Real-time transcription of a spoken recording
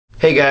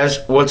Hey guys,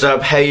 what's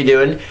up? How you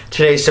doing?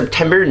 Today's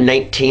September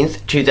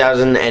 19th,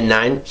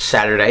 2009,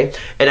 Saturday,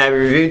 and I have a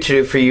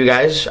review for you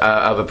guys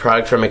of a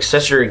product from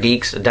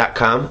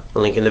AccessoryGeeks.com,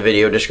 link in the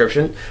video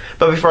description.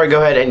 But before I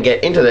go ahead and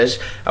get into this,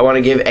 I want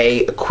to give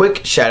a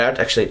quick shout out,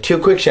 actually two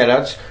quick shout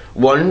outs.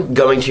 One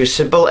going to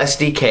Simple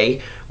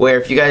SDK, where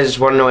if you guys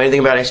want to know anything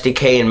about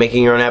SDK and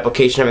making your own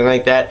application, everything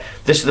like that,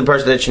 this is the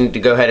person that you need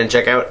to go ahead and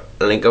check out,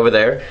 link over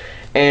there.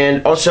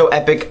 And also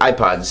Epic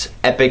iPods.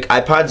 Epic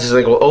iPods, his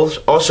link will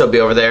also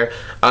be over there.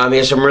 He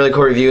has some really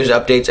cool reviews,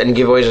 updates, and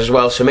giveaways as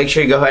well. So make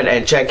sure you go ahead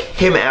and check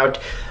him out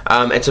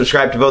and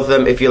subscribe to both of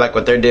them if you like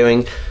what they're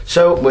doing.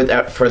 So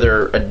without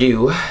further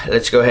ado,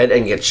 let's go ahead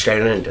and get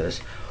straight into this.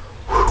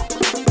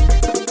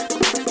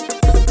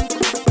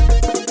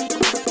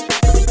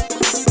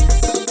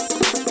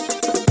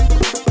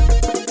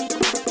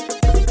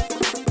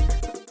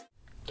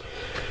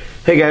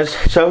 Hey guys,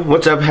 so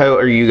what's up? How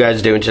are you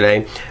guys doing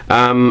today?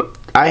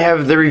 I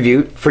have the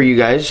review for you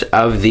guys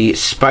of the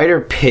Spider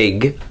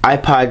Pig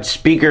iPod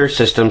speaker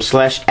system /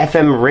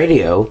 FM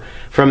radio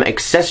from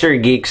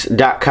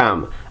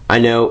AccessoryGeeks.com. I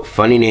know,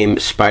 funny name,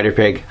 Spider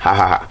Pig, ha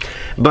ha ha.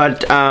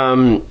 But,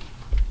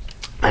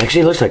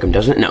 actually, it looks like him,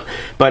 doesn't it? No.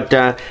 But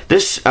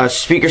this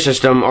speaker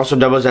system also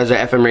doubles as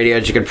an FM radio,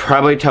 as you can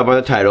probably tell by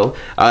the title.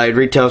 It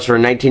retails for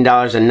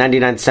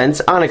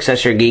 $19.99 on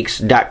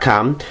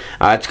AccessoryGeeks.com.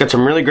 It's got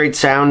some really great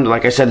sound,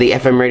 like I said, the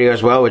FM radio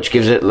as well, which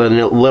gives it a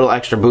little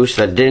extra boost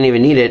that didn't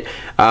even need it,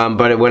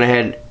 but it went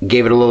ahead,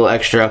 gave it a little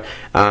extra,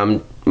 a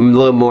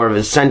little more of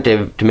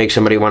incentive to make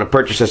somebody want to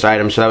purchase this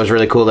item. So that was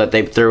really cool that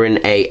they threw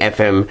in a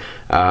FM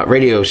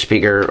radio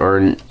speaker or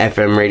an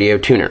FM radio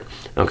tuner.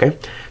 Okay,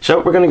 so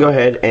we're going to go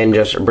ahead and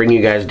just bring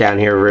you guys down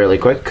here really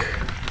quick.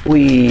 And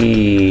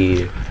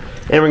we're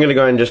going to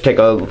go ahead and just take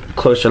a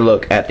closer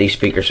look at the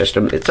speaker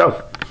system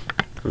itself.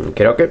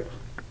 Okay.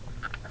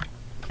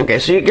 Okay,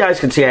 so you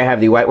guys can see I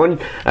have the white one.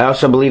 I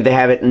also believe they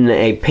have it in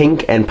a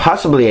pink and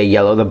possibly a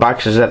yellow. The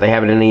box says that they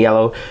have it in a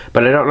yellow,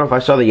 but I don't know if I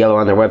saw the yellow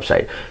on their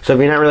website. So if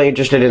you're not really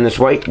interested in this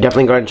white,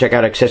 definitely go ahead and check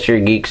out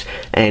Accessory Geeks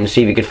and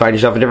see if you can find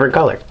yourself a different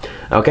color.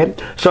 Okay,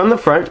 so on the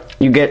front,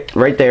 you get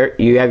right there,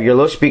 you have your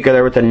little speaker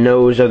there with the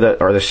nose of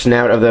the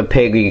snout of the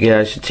pig. You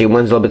guys should see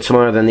one's a little bit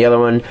smaller than the other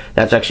one.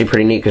 That's actually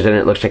pretty neat because then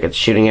it looks like it's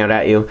shooting out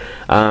at you.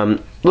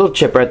 Little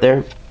chip right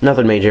there,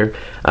 nothing major.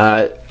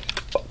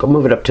 Go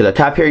move it up to the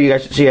top here. You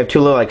guys see you have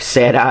two little like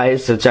sad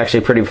eyes, so it's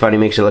actually pretty funny,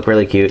 makes it look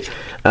really cute.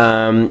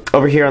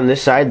 Over here on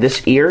this side,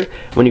 this ear,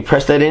 when you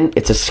press that in,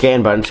 it's a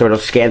scan button, so it'll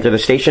scan through the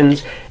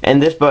stations,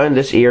 and this button,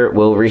 this ear,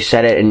 will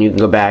reset it, and you can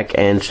go back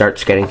and start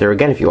scanning through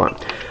again if you want.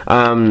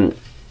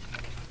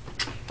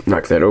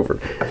 Knock that over.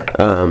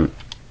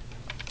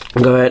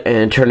 Go ahead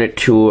and turn it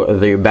to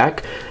the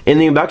back. In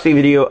the unboxing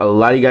video, a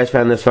lot of you guys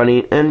found this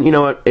funny, and you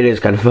know what? It is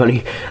kind of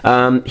funny.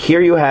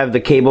 Here you have the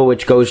cable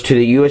which goes to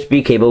the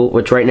USB cable,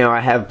 which right now I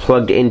have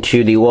plugged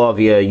into the wall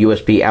via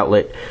USB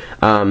outlet.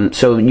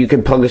 So you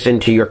can plug this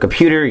into your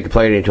computer, you can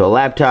plug it into a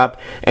laptop,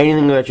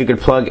 anything that you could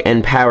plug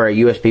and power a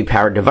USB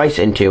powered device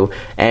into,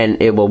 and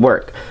it will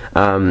work.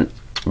 Regular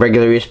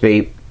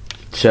USB,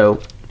 so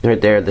right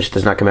there, this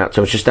does not come out,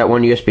 so it's just that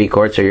one USB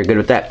cord, so you're good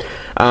with that.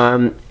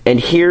 And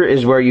here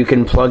is where you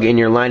can plug in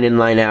your line in,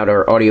 line out,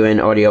 or audio in,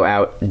 audio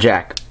out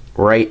jack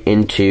right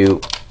into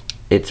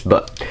its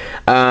butt.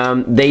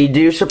 They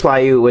do supply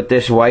you with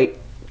this white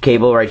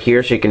cable right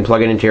here, so you can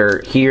plug it into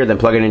your here, then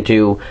plug it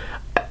into,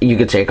 you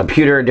could say, a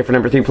computer, a different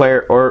number 3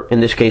 player, or in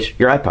this case,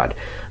 your iPod.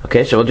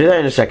 Okay, so we'll do that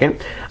in a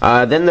second.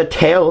 Then the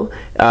tail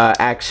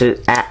acts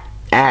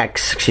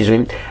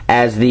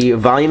as the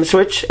volume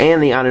switch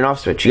and the on and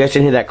off switch. You guys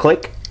can hear that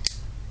click?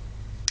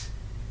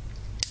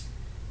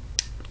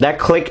 That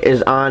click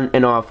is on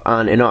and off,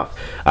 on and off.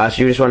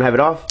 So you just want to have it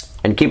off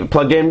and keep it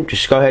plugged in.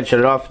 Just go ahead, shut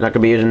it off. Not going to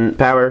be using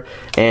power,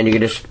 and you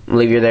can just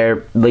leave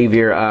your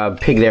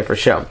pig there for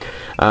show.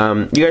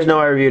 You guys know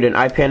I reviewed an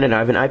iPad and I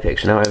have an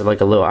iPig, so now I have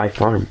like a little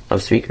iFarm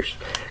of speakers.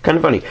 Kind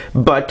of funny.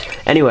 But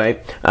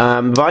anyway,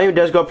 volume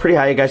does go up pretty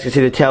high. You guys can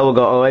see the tail will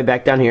go all the way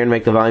back down here and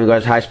make the volume go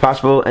as high as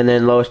possible, and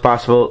then low as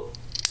possible,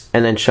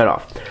 and then shut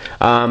off.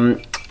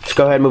 Let's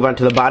go ahead and move on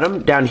to the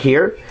bottom. Down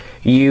here,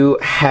 you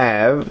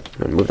have,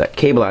 move that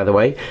cable out of the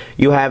way,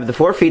 you have the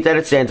 4 feet that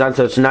it stands on,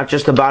 so it's not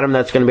just the bottom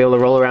that's going to be able to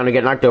roll around and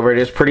get knocked over. It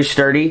is pretty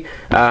sturdy.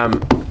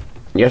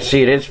 Yes,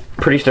 see, it is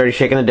pretty sturdy,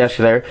 shaking the desk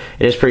there.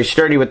 It is pretty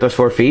sturdy with those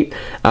 4 feet.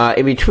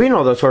 In between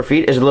all those 4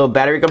 feet is a little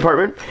battery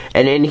compartment,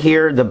 and in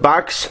here, the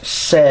box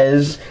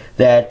says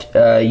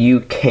that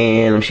you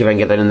can, let me see if I can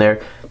get that in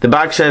there. The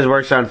box says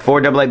works on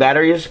 4 AA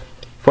batteries.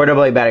 4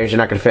 AA batteries are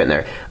not going to fit in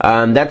there.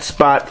 That's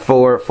spot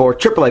for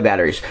AAA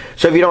batteries.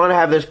 So if you don't want to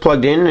have this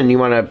plugged in and you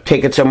want to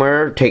take it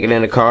somewhere, take it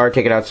in a car,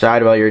 take it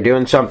outside while you're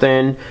doing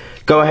something,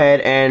 go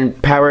ahead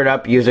and power it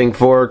up using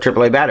 4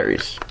 AAA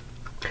batteries.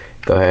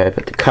 Go ahead,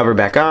 put the cover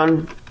back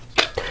on.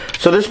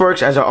 So this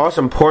works as an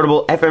awesome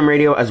portable FM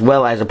radio as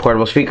well as a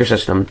portable speaker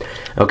system.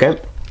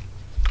 Okay?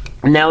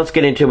 Now let's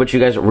get into what you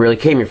guys really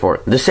came here for,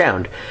 the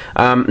sound.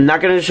 I'm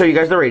not going to show you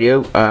guys the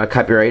radio,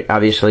 copyright,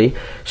 obviously.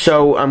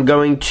 So I'm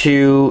going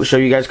to show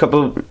you guys a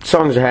couple of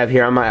songs I have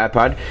here on my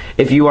iPod.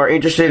 If you are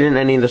interested in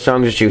any of the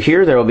songs that you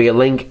hear, there will be a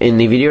link in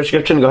the video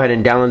description. Go ahead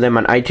and download them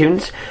on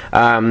iTunes.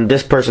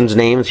 This person's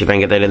name, let's see if I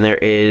can get that in there,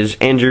 is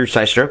Andrew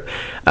Seistrup.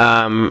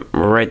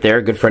 Right there,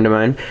 a good friend of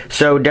mine.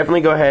 So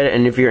definitely go ahead,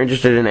 and if you're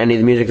interested in any of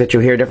the music that you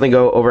hear, definitely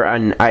go over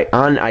on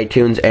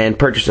iTunes and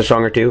purchase a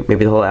song or two,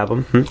 maybe the whole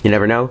album. You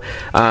never know.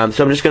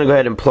 So I'm just going to go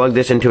ahead and plug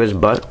this into his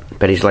butt.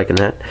 Bet he's liking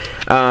that.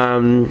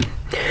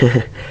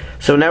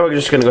 So now we're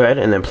just going to go ahead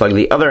and then plug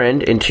the other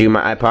end into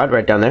my iPod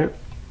right down there.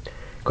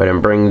 Go ahead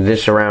and bring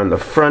this around the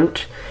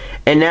front.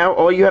 And now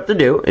all you have to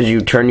do is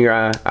you turn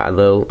your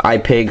little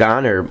iPig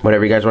on, or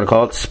whatever you guys want to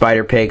call it,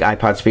 Spider Pig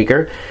iPod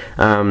speaker.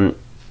 And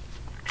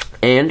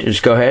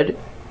just go ahead,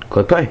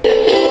 click play.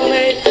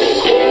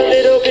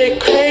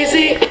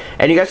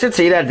 And you guys should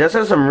see that it does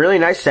have some really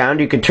nice sound.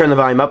 You can turn the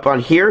volume up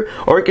on here,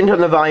 or you can turn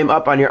the volume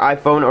up on your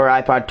iPhone or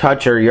iPod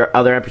Touch or your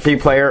other MP3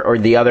 player or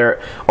the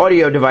other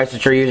audio device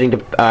that you're using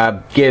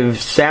to give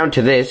sound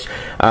to this.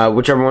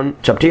 Whichever one,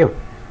 it's up to you.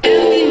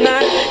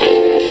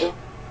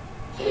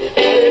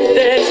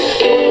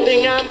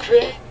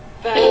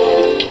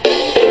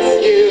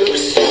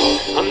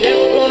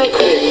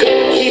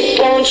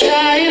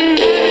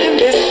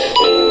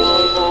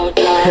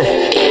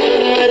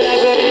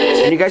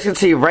 And you guys can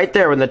see right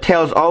there when the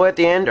tail is all the way at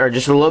the end, or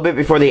just a little bit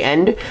before the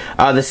end,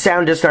 the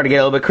sound does start to get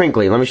a little bit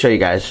crinkly. Let me show you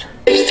guys.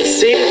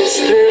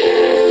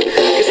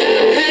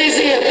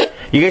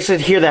 You guys can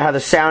hear that how the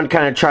sound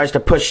kind of tries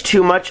to push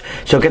too much,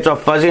 so it gets all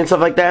fuzzy and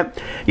stuff like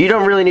that. You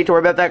don't really need to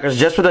worry about that, because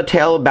just with the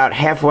tail about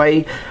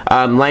halfway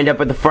lined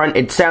up at the front,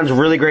 it sounds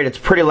really great. It's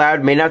pretty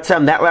loud. May not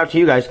sound that loud to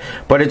you guys,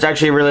 but it's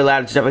actually really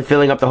loud. It's definitely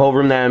filling up the whole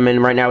room that I'm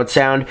in right now with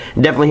sound.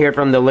 Definitely hear it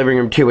from the living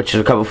room too, which is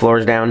a couple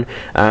floors down.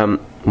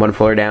 One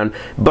floor down,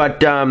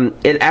 but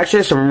it actually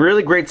has some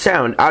really great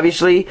sound.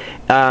 Obviously,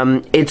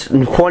 it's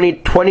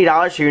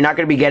 $20, so you're not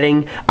going to be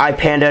getting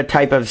iPanda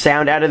type of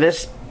sound out of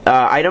this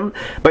item,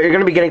 but you're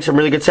going to be getting some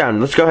really good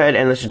sound. Let's go ahead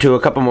and listen to a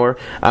couple more.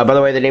 By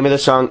the way, the name of the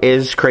song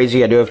is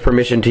Crazy. I do have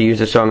permission to use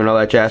this song and all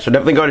that jazz, so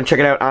definitely go ahead and check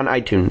it out on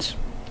iTunes.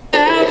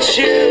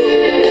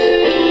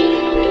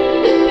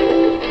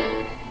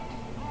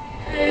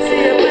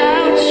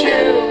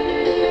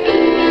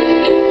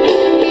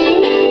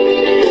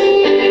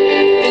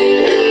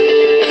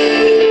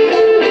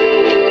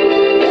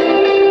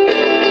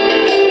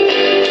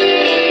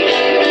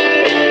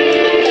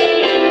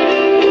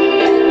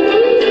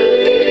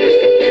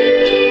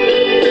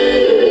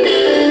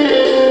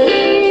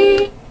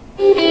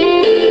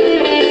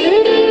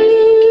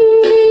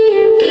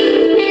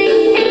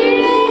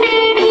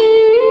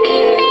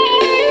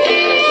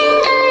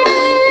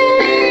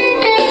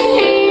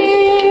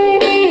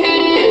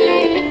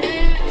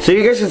 So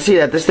you guys can see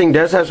that this thing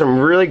does have some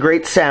really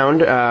great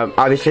sound,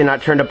 obviously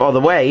not turned up all the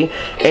way,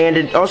 and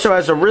it also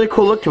has a really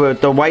cool look to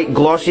it, the white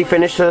glossy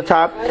finish to the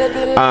top,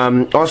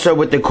 also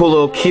with the cool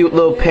little cute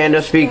little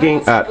panda speaking,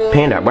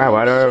 panda, wow,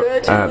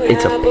 it's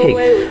a pig,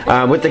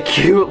 with the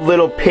cute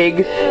little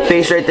pig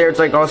face right there. It's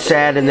like all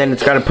sad, and then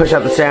it's got to push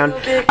out the sound.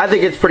 I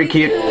think it's pretty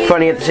cute,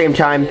 funny at the same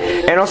time,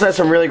 and also has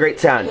some really great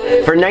sound.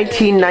 For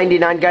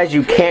 $19.99, guys,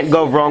 you can't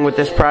go wrong with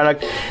this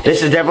product.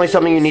 This is definitely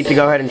something you need to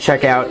go ahead and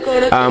check out.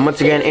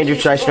 Once again, Andrew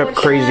Seistrup,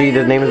 Crazy,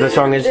 the name of the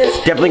song is.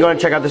 Definitely go and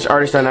check out this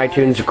artist on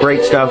iTunes.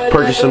 Great stuff.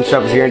 Purchase some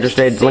stuff if you're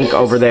interested. Link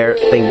over there.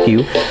 Thank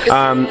you.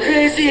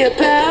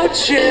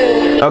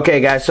 Okay,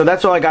 guys, so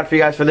that's all I got for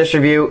you guys for this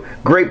review.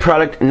 Great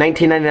product,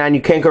 $19.99.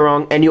 You can't go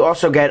wrong, and you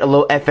also get a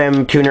little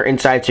FM tuner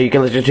inside, so you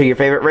can listen to your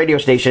favorite radio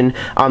station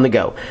on the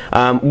go.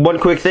 One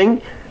quick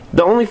thing.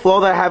 The only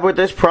flaw that I have with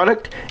this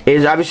product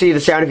is obviously the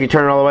sound if you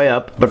turn it all the way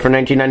up, but for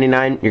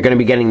 $19.99, you're going to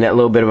be getting that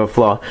little bit of a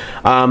flaw.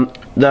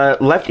 The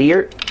left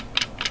ear,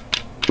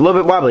 a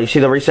little bit wobbly. See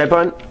the reset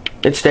button?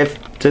 It's stiff.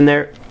 It's in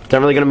there. It's not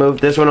really going to move.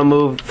 This one will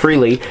move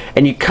freely,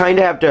 and you kind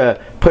of have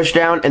to push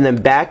down and then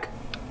back.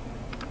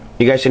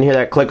 You guys can hear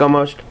that click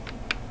almost?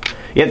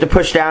 You have to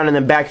push down and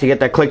then back to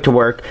get that click to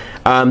work.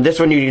 This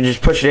one you can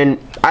just push it in.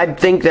 I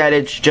think that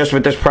it's just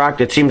with this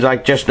product. It seems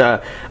like just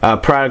a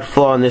product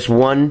flaw in this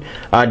one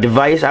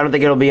device. I don't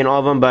think it'll be in all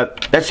of them,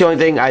 but that's the only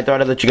thing I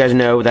thought I'd let you guys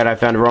know that I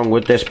found wrong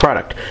with this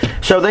product.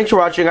 So thanks for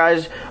watching,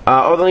 guys.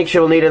 All the links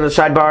you will need in the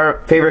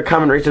sidebar. Favorite,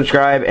 comment, rate,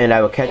 subscribe, and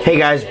I will catch you. Hey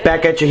guys,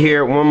 back at you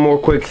here. One more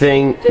quick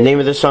thing. Name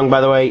of this song,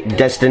 by the way,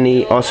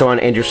 Destiny. Also on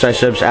Andrew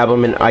Seistrup's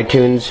album in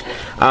iTunes.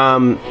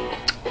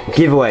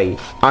 Giveaway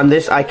on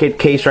this iKit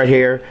case right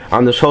here,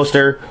 on this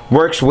holster,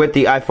 works with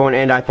the iPhone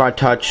and iPod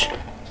Touch.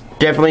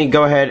 Definitely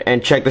go ahead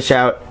and check this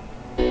out.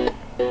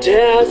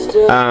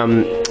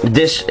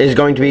 This is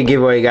going to be a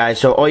giveaway, guys.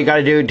 So all you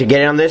gotta do to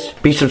get in on this,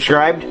 be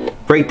subscribed,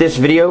 rate this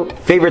video,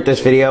 favorite this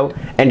video,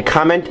 and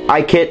comment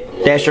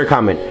iKit dash your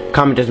comment.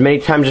 Comment as many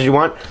times as you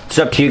want. It's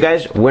up to you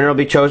guys. Winner will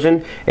be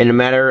chosen in a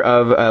matter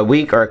of a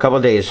week or a couple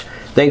of days.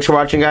 Thanks for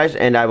watching, guys,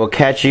 and I will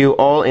catch you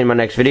all in my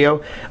next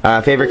video.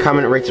 Favorite,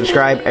 comment, rate,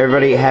 subscribe.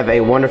 Everybody have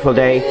a wonderful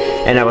day,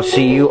 and I will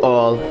see you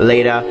all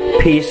later.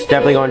 Peace.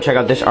 Definitely go and check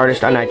out this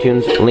artist on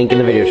iTunes. Link in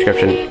the video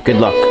description. Good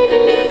luck.